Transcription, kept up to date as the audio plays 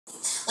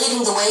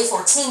leading the way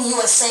for Team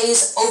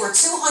USA's over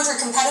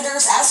 200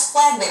 competitors as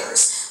flag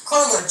bearers,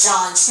 curler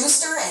John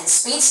Schuster and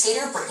speed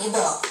skater Brittany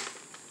Bowe.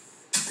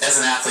 As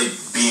an athlete,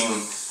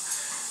 being,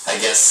 I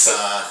guess,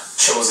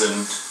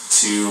 chosen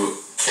to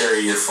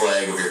carry your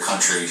flag of your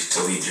country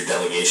to lead your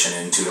delegation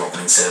into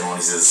opening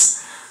ceremonies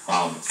is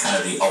kind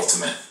of the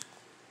ultimate.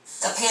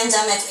 The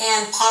pandemic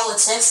and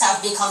politics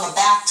have become a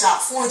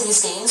backdrop for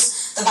these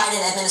games. The Biden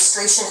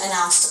administration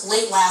announced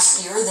late last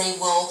year they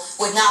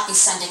would not be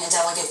sending a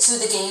delegate to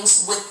the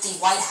games, with the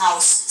White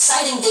House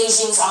citing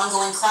Beijing's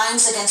ongoing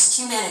crimes against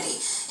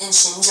humanity in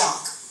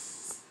Xinjiang.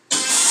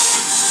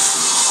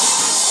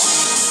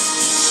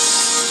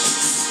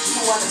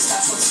 Weather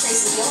specialist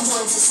Traci Hale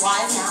joins us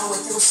live now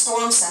with your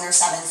Storm Center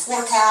 7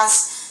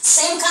 forecast.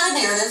 Same kind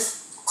of narrative,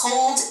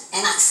 cold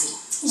and icy.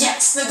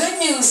 Yes, the good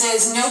news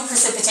is no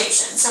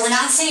precipitation. So we're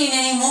not seeing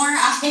any more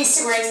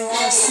ice or any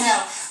more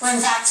snow. We're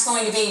in fact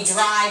going to be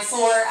dry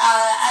for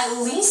at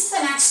least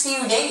the next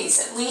few days,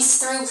 at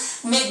least through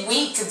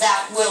midweek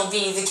that will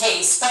be the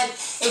case. But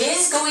it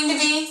is going to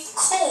be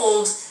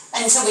cold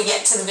until we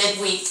get to the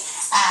midweek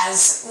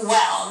as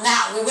well.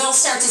 Now, we will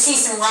start to see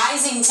some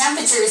rising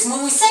temperatures.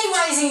 When we say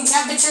rising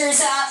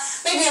temperatures,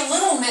 maybe a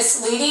little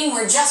misleading.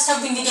 We're just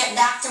hoping to get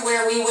back to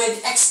where we would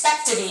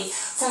expect to be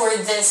for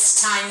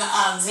this time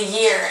of the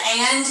year.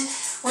 And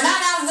we're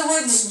not out of the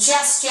woods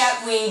just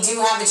yet. We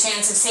do have a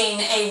chance of seeing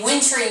a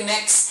wintry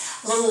mix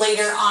a little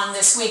later on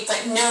this week,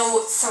 but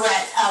no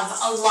threat of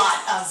a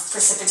lot of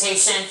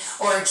precipitation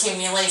or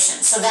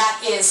accumulation. So that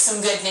is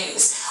some good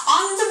news.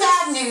 On the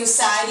bad news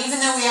side,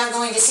 even though we are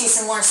going to see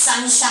some more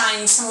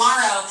sunshine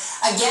tomorrow,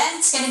 again,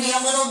 it's going to be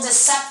a little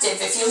deceptive.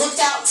 If you looked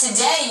out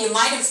today, you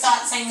might have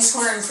thought things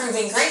were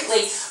improving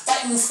greatly,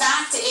 but in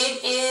fact,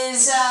 it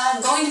is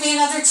going to be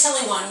another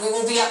chilly one. We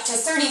will be up to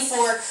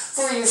 34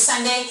 for your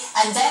Sunday,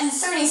 and then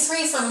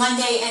 33 for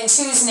Monday and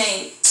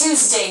Tuesday.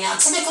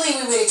 Now, typically,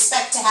 we would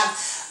expect to have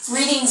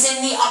readings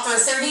in the upper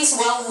 30s.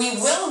 Well, we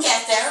will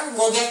get there.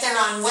 We'll get there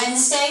on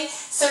Wednesday,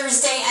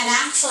 Thursday, and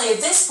actually at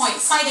this point,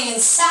 Friday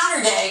and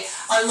Saturday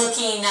are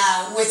looking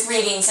with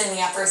readings in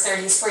the upper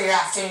 30s for your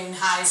afternoon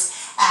highs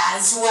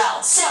as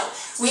well. So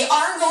we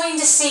are going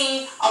to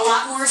see a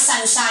lot more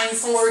sunshine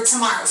for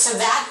tomorrow. So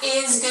that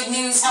is good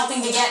news,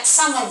 helping to get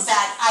some of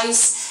that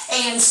ice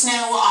and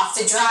snow off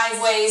the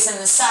driveways and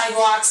the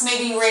sidewalks.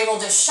 Maybe you were able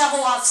to shovel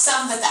off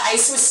some, but the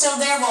ice was still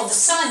there. Well, the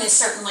sun is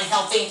certainly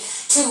helping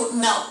to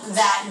melt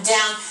that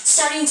down.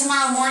 Starting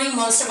tomorrow morning,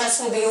 most of us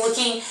will be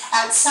looking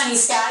at sunny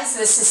skies.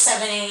 This is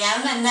 7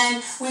 a.m. and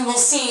then we will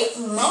see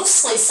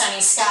mostly sunny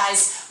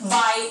skies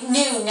by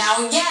noon.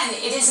 Now again,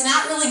 it is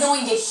not really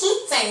going to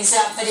heat things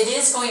up, but it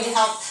is going to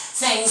help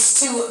things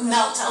to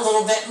melt a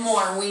little bit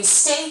more. We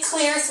stay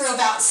clear through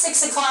about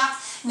 6 o'clock.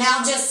 Now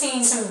just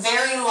seeing some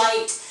very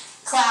light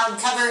cloud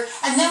cover,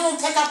 and then we'll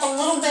pick up a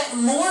little bit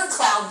more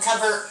cloud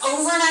cover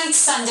overnight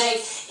Sunday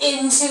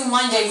into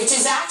Monday, which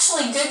is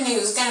actually good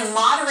news. Going to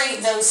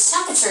moderate those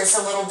temperatures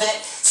a little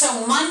bit,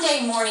 so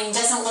Monday morning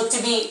doesn't look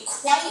to be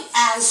quite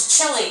as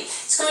chilly.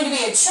 It's going to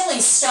be a chilly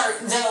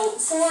start, though,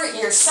 for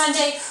your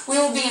Sunday. We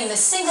will be in the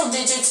single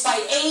digits by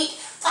 8,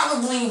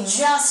 probably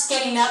just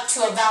getting up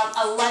to about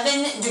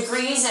 11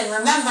 degrees, and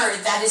remember,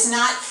 that is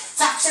not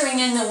factoring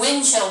in the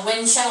wind chill.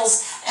 Wind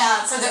chills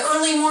for the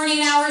early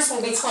morning hours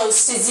will be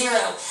close to 0.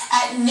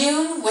 At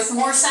noon, with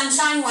more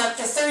sunshine, we're up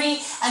to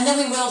 30, and then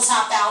we will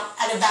top out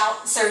at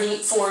about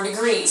 34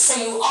 degrees. So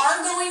you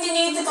are going to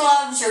need the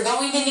gloves, you're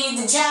going to need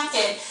the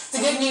jacket. The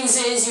good news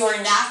is you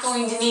are not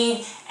going to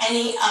need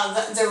any of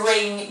the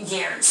rain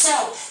gear.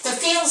 So the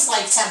feels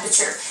like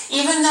temperature,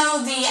 even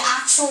though the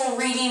actual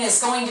reading is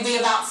going to be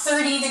about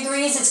 30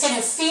 degrees, it's going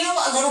to feel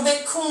a little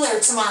bit cooler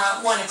tomorrow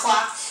at 1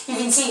 o'clock. You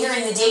can see here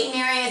in the Dayton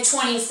area,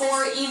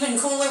 24, even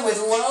cooler with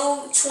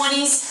low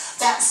 20s.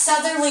 That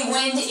southerly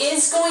wind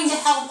is going to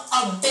help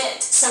a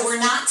bit, so we're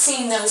not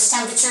seeing those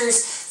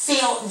temperatures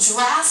feel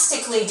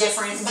drastically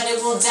different, but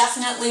it will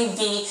definitely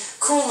be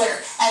cooler.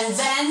 And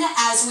then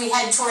as we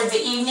head toward the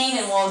evening,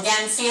 and we'll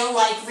again feel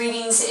like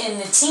readings in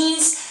the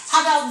teens.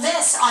 How about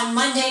this? On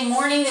Monday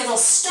morning, it'll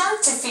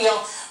start to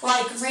feel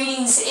like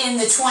readings in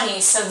the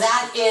 20s, so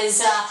that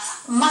is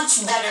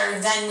much better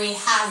than we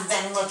have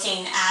been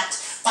looking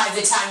at by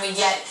the time we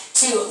get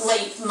to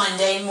late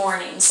Monday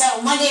morning.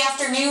 So Monday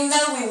afternoon,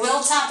 though, we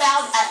will top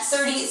out at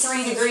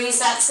 33 degrees.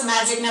 That's the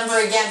magic number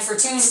again for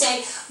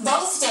Tuesday.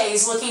 Both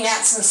days looking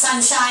at some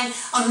sunshine,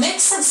 a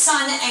mix of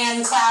sun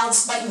and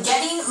clouds, but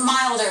getting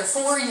milder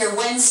for your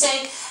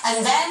Wednesday.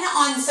 And then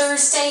on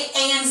Thursday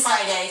and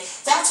Friday,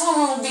 that's when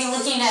we'll be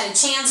looking at a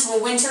chance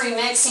of a wintry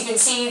mix. You can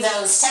see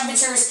those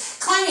temperatures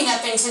climbing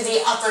up into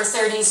the upper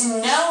 30s.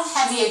 No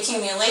heavy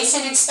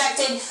accumulation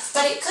expected,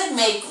 but it could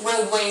make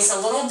roadways a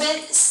little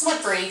bit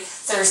slippery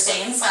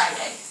Thursday and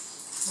Friday.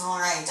 All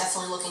right,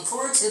 definitely looking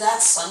forward to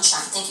that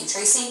sunshine. Thank you,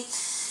 Traci.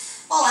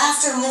 Well,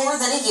 after more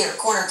than a year,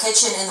 Corner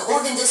Kitchen in the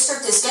Oregon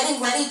District is getting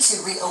ready to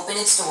reopen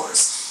its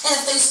doors. In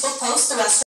a Facebook post, the restaurant